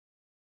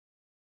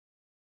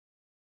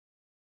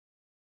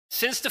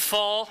Since the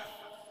fall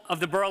of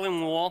the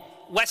Berlin Wall,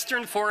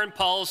 Western foreign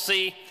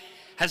policy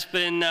has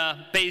been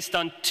based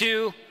on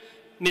two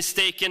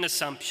mistaken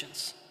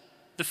assumptions.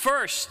 The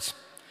first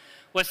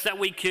was that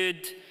we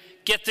could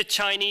get the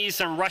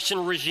Chinese and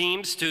Russian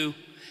regimes to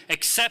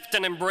accept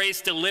and embrace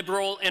the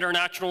liberal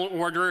international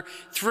order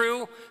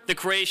through the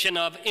creation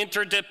of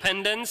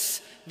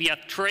interdependence via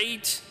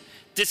trade,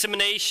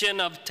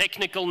 dissemination of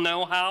technical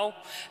know-how,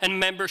 and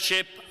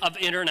membership of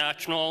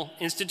international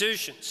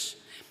institutions.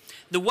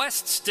 The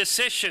West's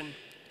decision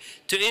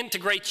to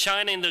integrate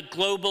China in the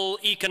global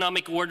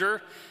economic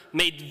order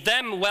made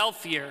them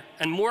wealthier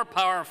and more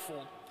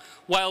powerful,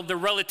 while the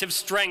relative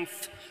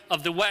strength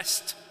of the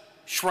West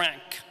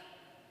shrank.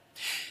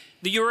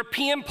 The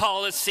European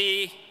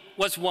policy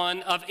was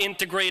one of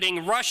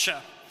integrating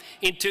Russia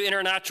into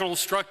international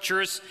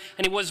structures,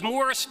 and it was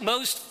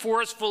most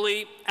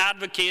forcefully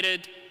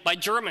advocated by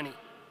Germany.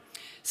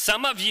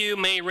 Some of you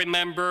may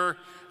remember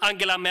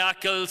Angela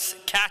Merkel's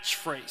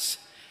catchphrase,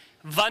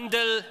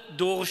 Wandel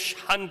durch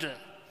Handel,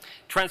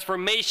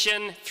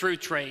 transformation through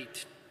trade.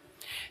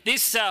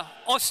 This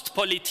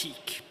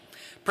Ostpolitik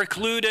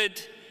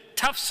precluded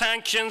tough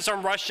sanctions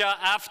on Russia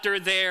after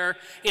their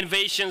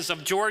invasions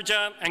of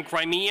Georgia and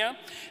Crimea,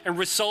 and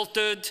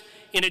resulted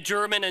in a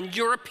German and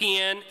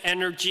European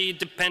energy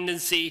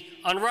dependency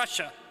on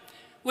Russia,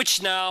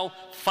 which now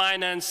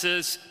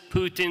finances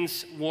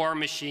Putin's war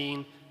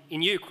machine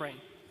in Ukraine.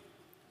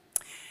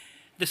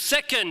 The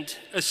second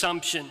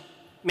assumption,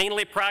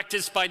 mainly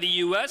practiced by the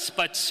US,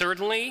 but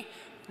certainly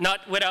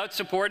not without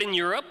support in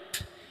Europe,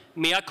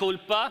 mea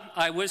culpa,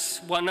 I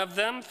was one of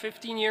them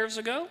 15 years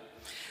ago,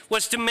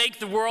 was to make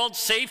the world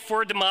safe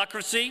for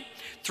democracy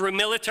through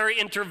military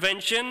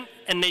intervention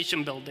and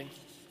nation building.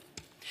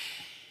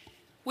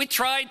 We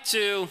tried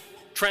to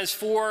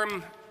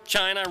transform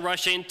China and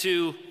Russia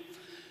into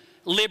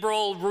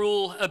liberal,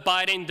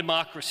 rule-abiding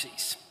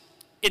democracies.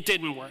 It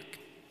didn't work.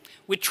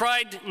 We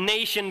tried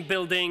nation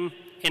building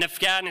in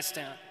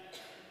Afghanistan.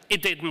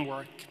 It didn't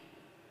work.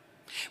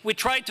 We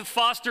tried to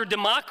foster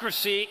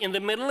democracy in the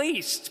Middle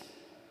East.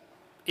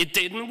 It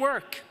didn't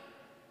work.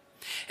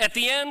 At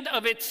the end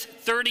of its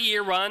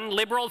 30-year run,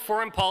 liberal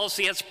foreign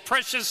policy has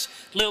precious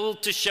little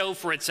to show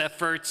for its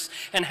efforts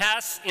and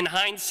has, in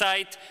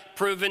hindsight,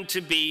 proven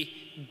to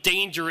be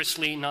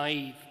dangerously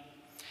naive.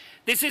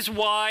 This is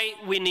why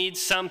we need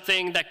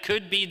something that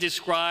could be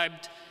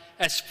described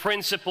as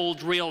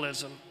principled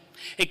realism,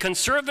 a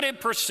conservative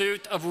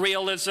pursuit of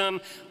realism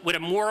with a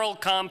moral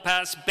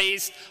compass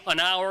based on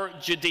our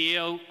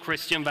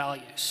Judeo-Christian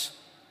values.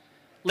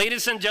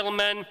 Ladies and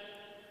gentlemen,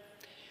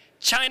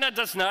 China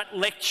does not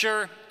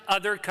lecture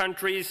other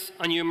countries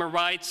on human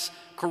rights,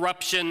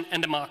 corruption,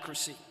 and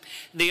democracy.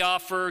 They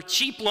offer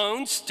cheap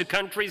loans to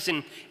countries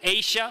in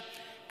Asia,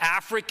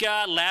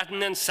 Africa,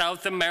 Latin, and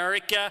South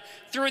America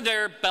through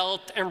their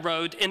Belt and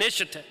Road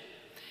Initiative.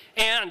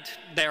 And,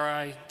 dare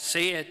I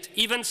say it,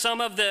 even some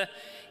of the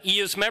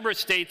EU's member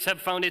states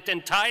have found it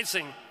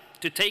enticing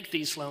to take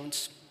these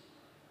loans.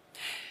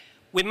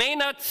 We may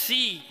not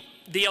see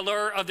the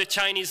allure of the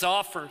Chinese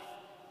offer,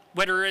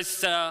 whether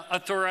it's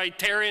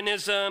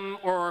authoritarianism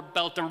or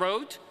Belt and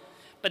Road,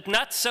 but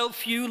not so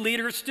few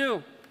leaders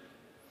do.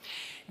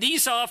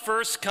 These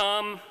offers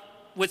come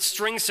with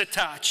strings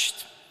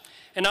attached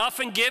and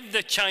often give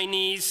the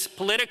Chinese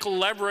political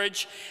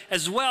leverage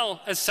as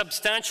well as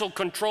substantial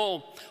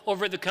control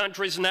over the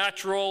country's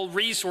natural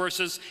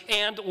resources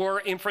and or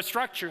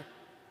infrastructure.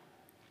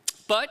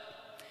 But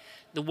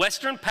the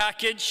Western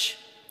package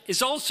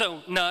is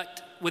also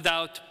not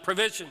without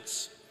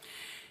provisions.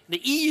 The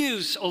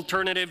EU's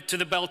alternative to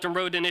the Belt and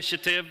Road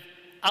Initiative,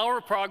 our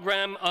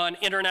program on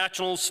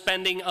international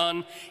spending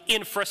on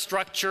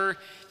infrastructure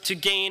to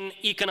gain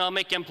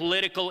economic and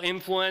political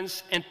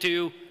influence and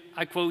to,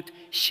 I quote,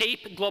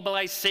 shape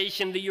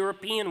globalization the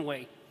European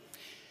way,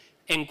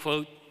 end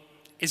quote,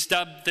 is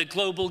dubbed the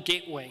Global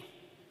Gateway.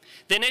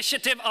 The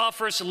initiative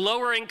offers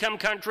lower-income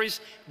countries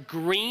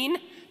green,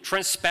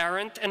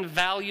 transparent, and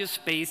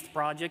values-based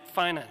project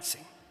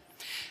financing.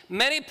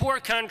 Many poor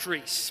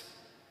countries,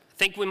 I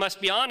think we must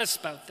be honest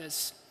about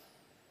this,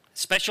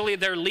 especially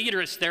their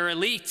leaders, their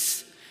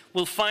elites,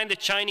 will find the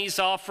Chinese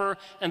offer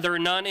and their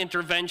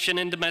non-intervention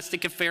in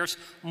domestic affairs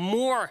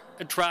more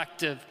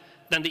attractive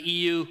than the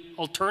EU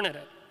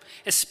alternative,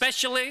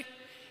 especially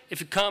if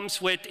it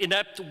comes with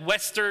inept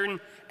Western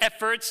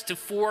efforts to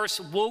force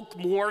woke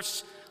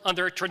mores on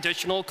their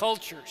traditional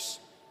cultures.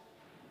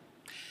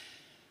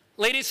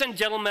 Ladies and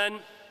gentlemen,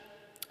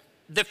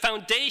 the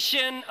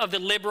foundation of the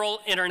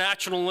liberal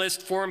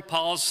internationalist foreign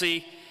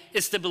policy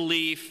is the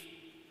belief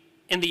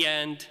in the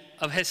end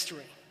of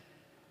history.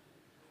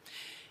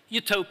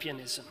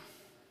 Utopianism.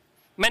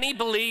 Many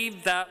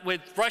believe that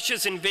with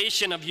Russia's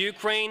invasion of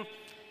Ukraine,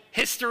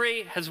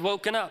 history has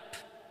woken up.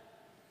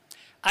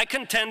 I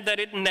contend that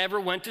it never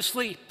went to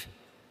sleep.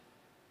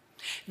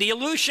 The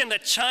illusion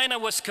that China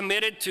was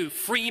committed to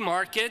free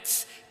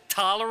markets,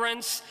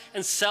 tolerance,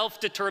 and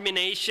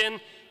self-determination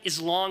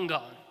is long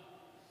gone.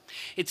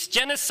 Its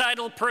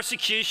genocidal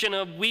persecution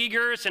of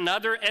Uyghurs and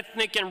other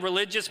ethnic and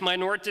religious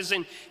minorities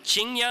in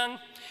Xinjiang,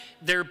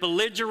 their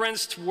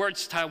belligerence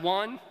towards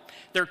Taiwan,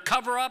 their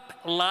cover-up,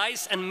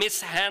 lies, and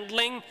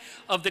mishandling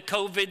of the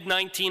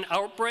COVID-19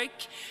 outbreak,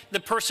 the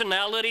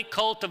personality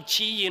cult of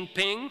Xi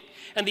Jinping,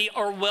 and the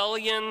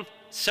Orwellian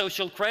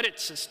social credit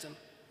system.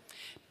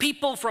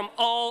 People from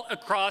all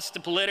across the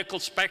political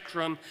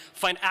spectrum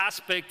find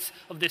aspects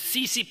of the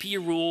CCP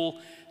rule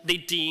they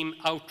deem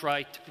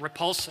outright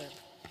repulsive.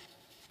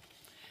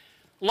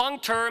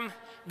 Long-term,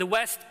 the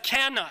West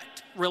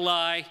cannot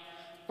rely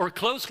or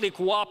closely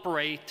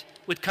cooperate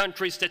with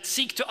countries that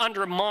seek to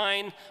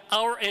undermine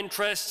our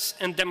interests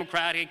and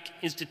democratic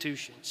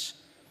institutions.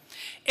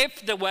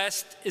 If the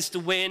West is to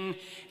win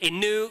a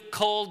new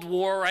Cold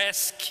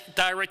War-esque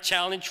direct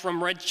challenge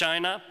from Red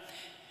China,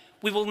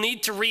 we will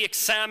need to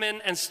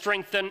re-examine and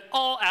strengthen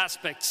all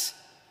aspects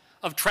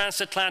of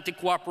transatlantic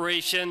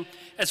cooperation,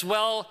 as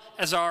well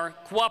as our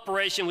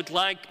cooperation with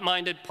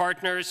like-minded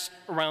partners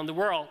around the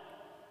world.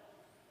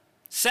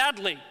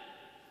 Sadly,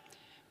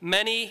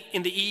 many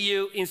in the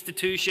EU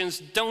institutions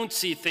don't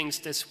see things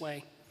this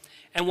way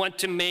and want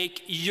to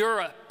make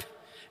Europe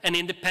an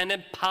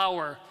independent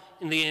power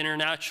in the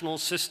international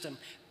system,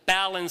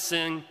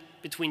 balancing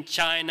between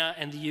China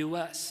and the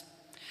US.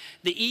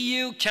 The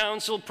EU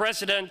Council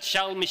President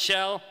Charles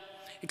Michel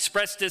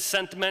expressed this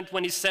sentiment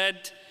when he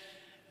said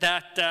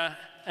that,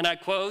 and I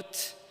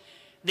quote,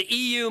 "The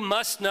EU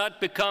must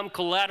not become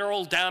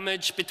collateral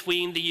damage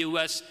between the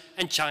US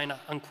and China,"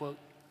 unquote.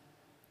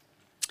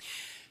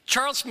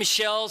 Charles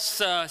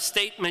Michel's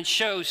statement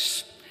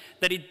shows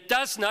that he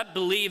does not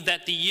believe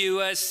that the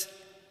US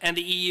and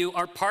the EU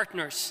are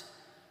partners,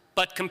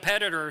 but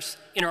competitors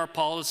in our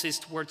policies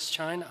towards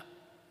China.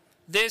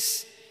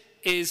 This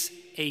is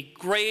a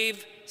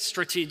grave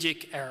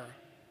strategic error.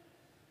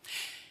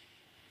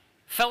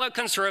 Fellow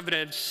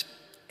conservatives,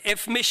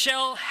 if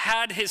Michel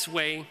had his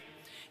way,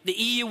 the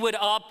EU would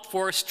opt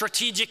for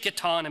strategic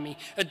autonomy,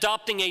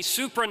 adopting a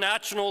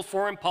supranational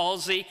foreign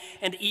policy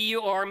and EU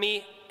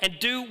army, and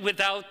do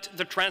without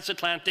the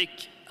transatlantic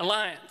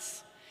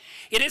alliance.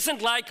 It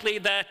isn't likely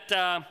that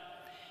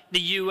the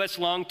US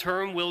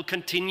long-term will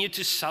continue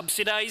to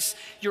subsidize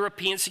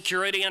European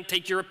security and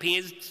take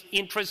European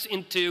interests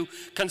into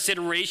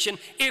consideration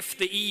if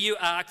the EU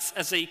acts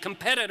as a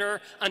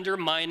competitor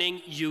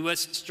undermining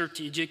US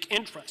strategic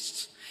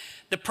interests.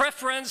 The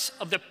preference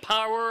of the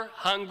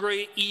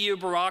power-hungry EU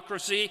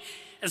bureaucracy,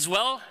 as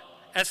well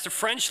as the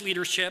French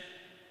leadership,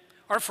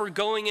 are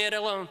foregoing it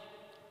alone.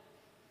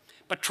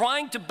 But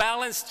trying to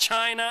balance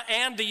China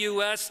and the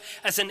US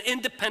as an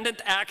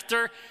independent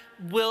actor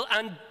will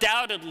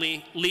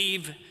undoubtedly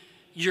leave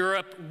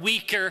Europe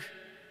weaker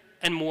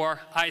and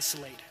more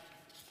isolated.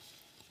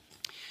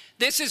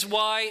 This is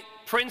why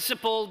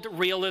principled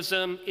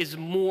realism is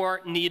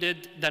more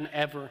needed than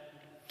ever.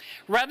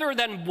 Rather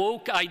than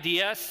woke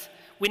ideas,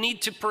 we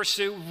need to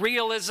pursue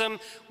realism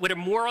with a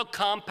moral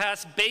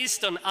compass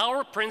based on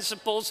our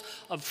principles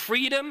of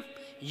freedom,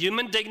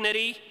 human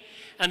dignity,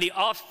 and the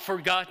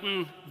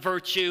oft-forgotten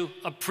virtue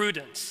of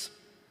prudence.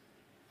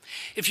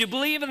 If you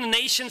believe in the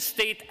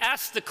nation-state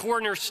as the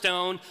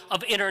cornerstone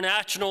of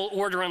international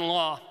order and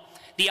law,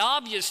 the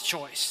obvious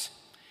choice,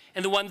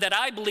 and the one that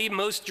I believe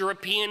most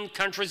European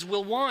countries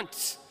will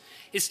want,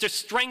 is to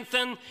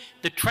strengthen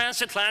the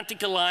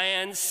transatlantic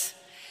alliance.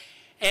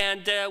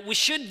 And we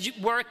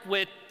should work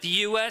with the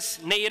US,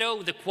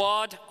 NATO, the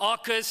Quad,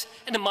 AUKUS,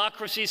 and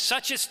democracies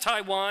such as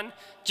Taiwan,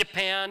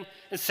 Japan,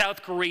 and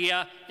South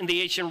Korea in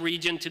the Asian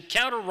region to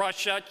counter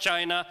Russia,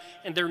 China,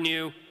 and their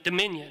new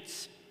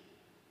dominions.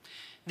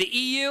 The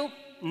EU,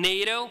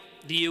 NATO,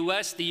 the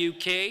US, the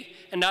UK,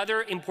 and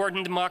other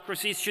important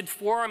democracies should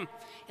form,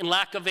 in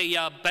lack of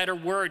a better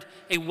word,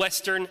 a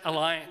Western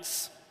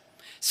alliance.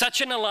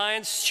 Such an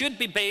alliance should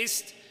be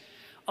based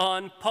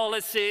on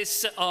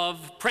policies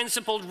of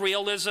principled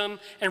realism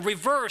and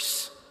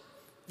reverse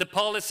the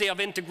policy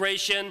of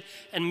integration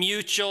and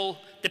mutual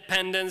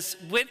dependence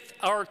with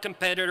our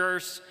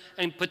competitors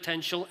and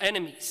potential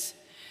enemies.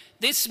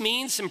 This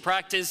means, in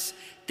practice,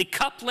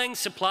 decoupling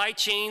supply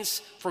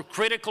chains for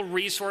critical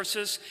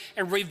resources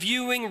and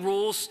reviewing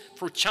rules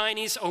for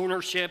Chinese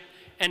ownership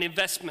and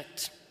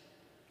investment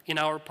in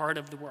our part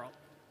of the world.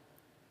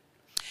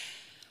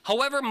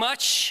 However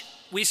much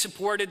we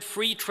supported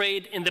free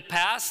trade in the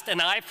past,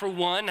 and I, for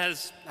one,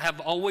 have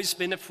always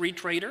been a free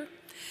trader,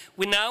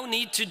 we now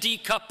need to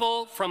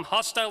decouple from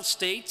hostile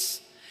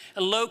states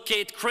and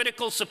locate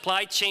critical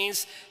supply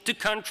chains to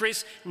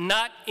countries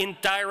not in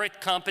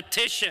direct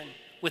competition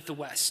with the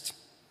West.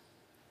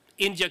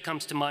 India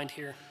comes to mind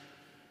here.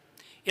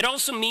 It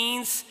also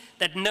means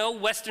that no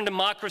Western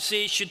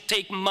democracy should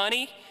take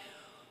money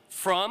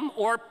from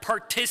or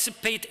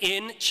participate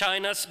in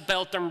China's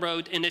Belt and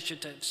Road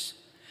initiatives.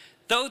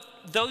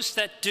 Those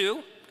that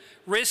do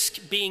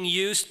risk being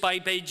used by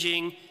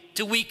Beijing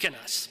to weaken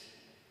us.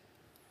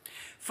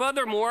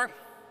 Furthermore,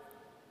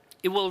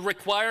 it will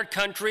require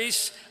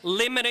countries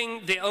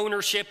limiting the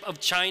ownership of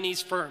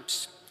Chinese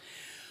firms.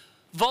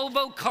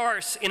 Volvo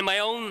Cars in my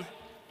own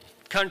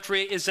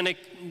country is a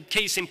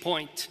case in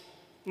point.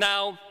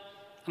 Now,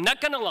 I'm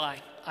not going to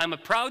lie, I'm a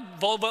proud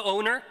Volvo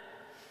owner,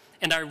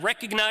 And I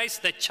recognize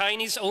that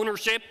Chinese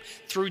ownership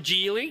through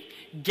Geely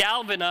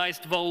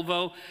galvanized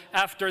Volvo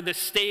after the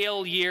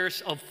stale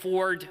years of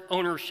Ford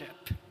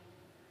ownership.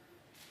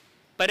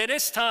 But it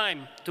is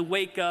time to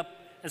wake up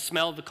and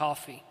smell the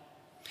coffee.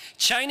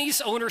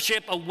 Chinese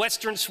ownership of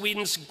Western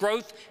Sweden's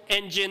growth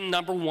engine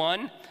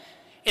 #1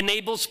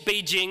 enables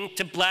Beijing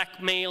to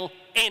blackmail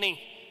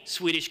any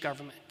Swedish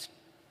government.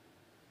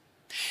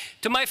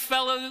 To my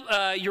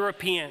fellow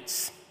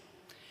Europeans,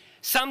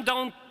 some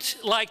don't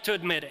like to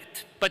admit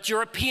it, but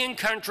European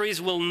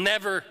countries will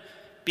never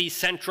be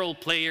central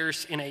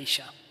players in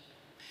Asia.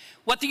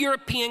 What the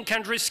European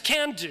countries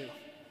can do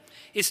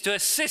is to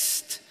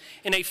assist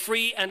in a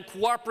free and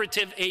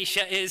cooperative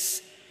Asia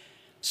is,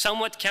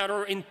 somewhat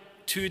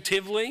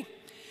counterintuitively,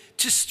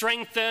 to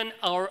strengthen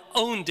our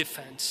own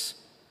defense.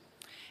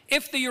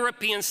 If the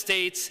European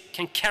states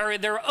can carry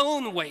their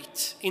own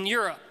weight in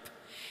Europe,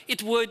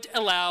 it would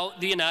allow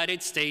the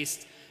United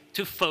States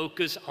to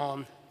focus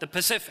on the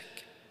Pacific.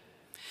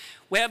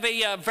 We have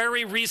a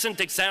very recent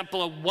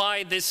example of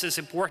why this is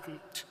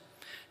important.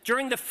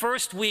 During the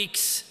first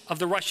weeks of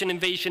the Russian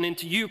invasion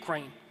into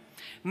Ukraine,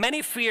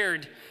 many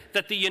feared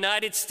that the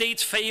United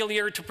States'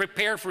 failure to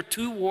prepare for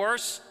 2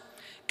 wars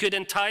could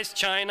entice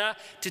China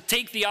to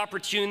take the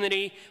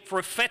opportunity for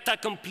a fait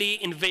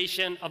accompli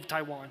invasion of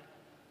Taiwan.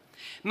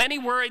 Many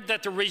worried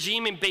that the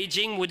regime in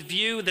Beijing would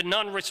view the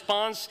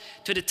non-response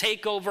to the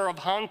takeover of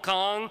Hong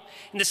Kong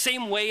in the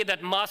same way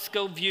that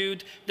Moscow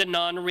viewed the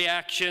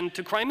non-reaction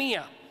to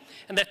Crimea,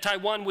 and that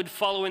Taiwan would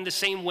follow in the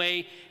same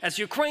way as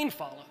Ukraine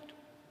followed.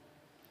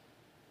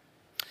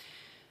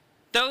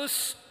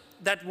 Those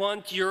that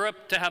want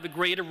Europe to have a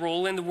greater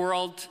role in the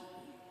world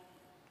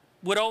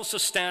would also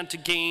stand to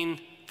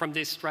gain from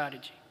this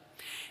strategy.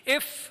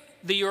 If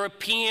the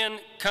European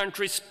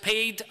countries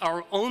paid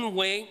our own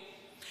way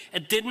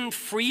and didn't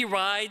free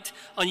ride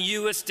on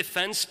US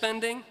defense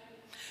spending,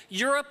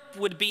 Europe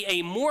would be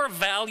a more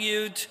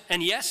valued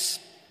and, yes,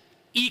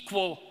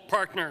 equal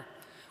partner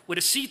with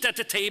a seat at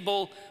the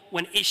table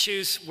when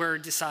issues were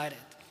decided.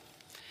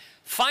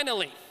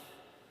 Finally,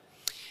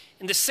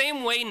 in the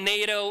same way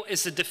NATO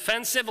is a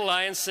defensive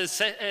alliance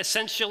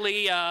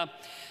essentially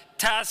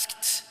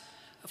tasked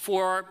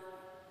for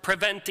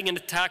preventing an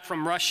attack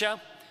from Russia,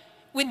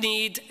 we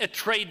need a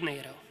trade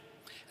NATO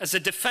as a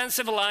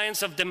defensive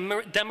alliance of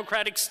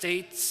democratic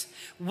states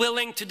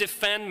willing to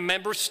defend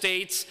member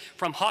states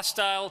from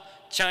hostile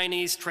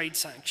Chinese trade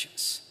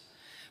sanctions.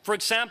 For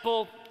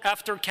example,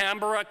 after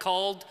Canberra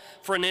called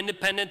for an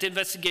independent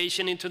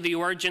investigation into the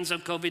origins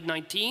of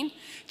COVID-19,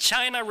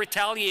 China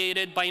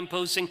retaliated by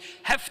imposing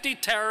hefty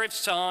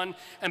tariffs on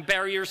and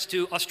barriers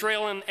to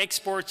Australian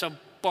exports of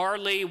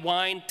barley,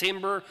 wine,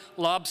 timber,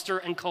 lobster,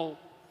 and coal.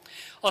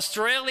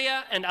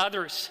 Australia and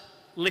others,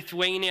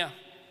 Lithuania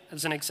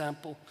as an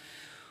example,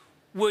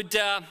 would,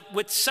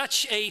 with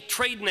such a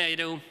trade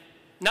NATO,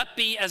 not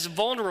be as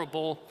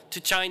vulnerable to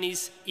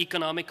Chinese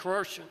economic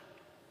coercion.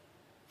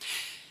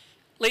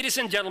 Ladies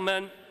and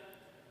gentlemen,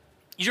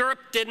 Europe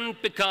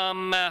didn't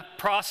become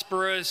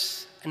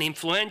prosperous and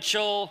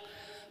influential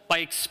by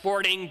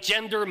exporting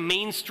gender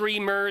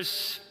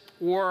mainstreamers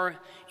or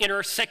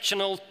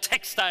intersectional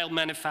textile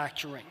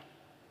manufacturing.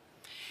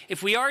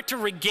 If we are to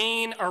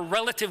regain our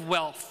relative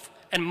wealth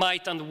and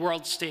might on the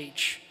world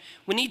stage,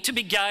 we need to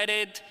be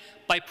guided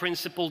by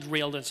principled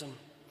realism.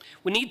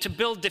 We need to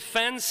build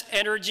defense,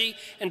 energy,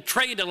 and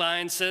trade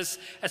alliances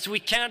as we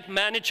can't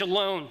manage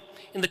alone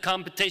in the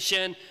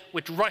competition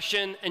with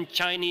Russian and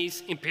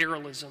Chinese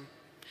imperialism.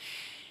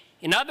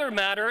 In other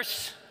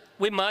matters,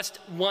 we must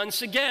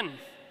once again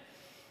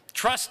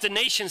trust the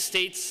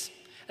nation-states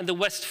and the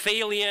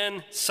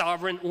Westphalian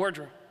sovereign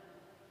order.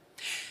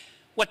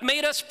 What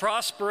made us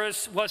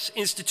prosperous was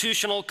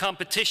institutional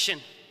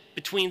competition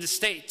between the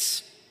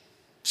states.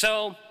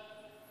 So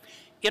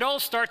it all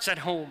starts at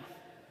home.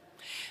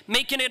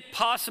 Making it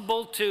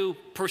possible to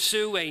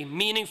pursue a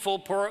meaningful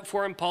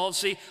foreign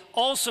policy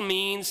also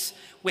means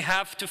we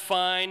have to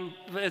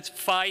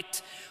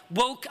fight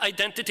woke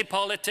identity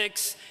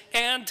politics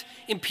and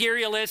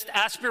imperialist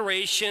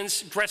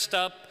aspirations dressed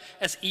up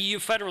as EU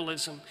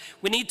federalism.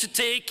 We need to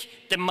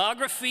take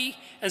demography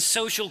and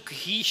social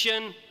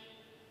cohesion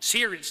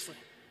seriously.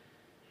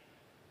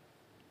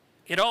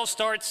 It all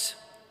starts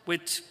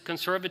with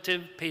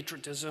conservative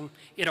patriotism.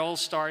 It all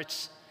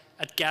starts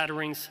at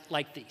gatherings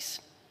like these.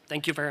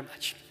 Thank you very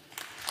much.